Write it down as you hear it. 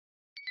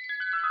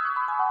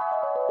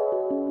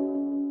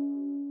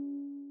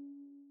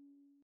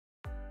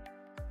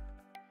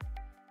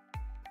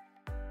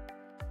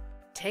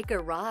Take a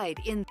ride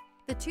in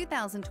the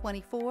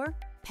 2024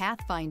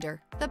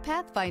 Pathfinder. The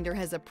Pathfinder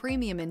has a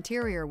premium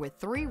interior with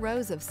 3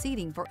 rows of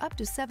seating for up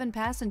to 7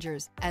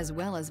 passengers, as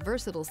well as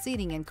versatile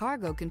seating and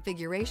cargo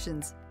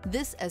configurations.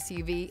 This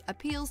SUV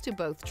appeals to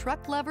both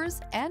truck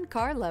lovers and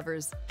car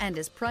lovers and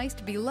is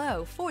priced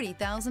below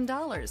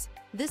 $40,000.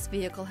 This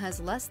vehicle has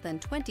less than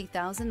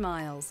 20,000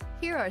 miles.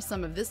 Here are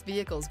some of this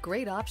vehicle's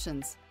great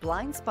options: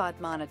 blind spot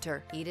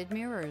monitor, heated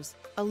mirrors,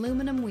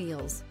 aluminum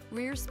wheels,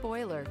 rear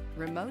spoiler,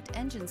 remote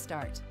engine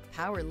start,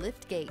 power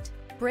lift gate,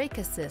 brake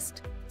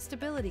assist,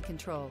 stability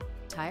control,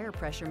 tire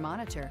pressure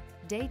monitor,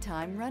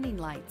 daytime running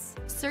lights.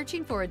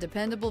 Searching for a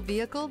dependable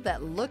vehicle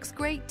that looks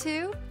great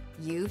too?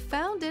 You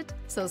found it,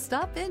 so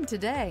stop in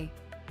today.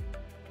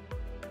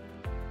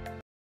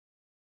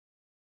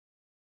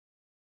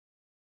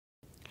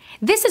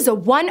 This is a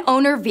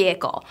one-owner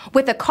vehicle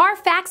with a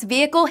Carfax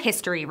Vehicle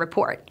History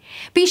Report.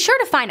 Be sure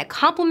to find a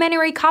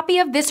complimentary copy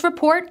of this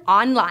report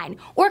online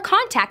or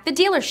contact the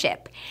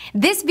dealership.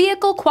 This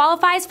vehicle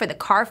qualifies for the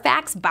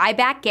Carfax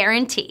Buyback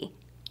Guarantee.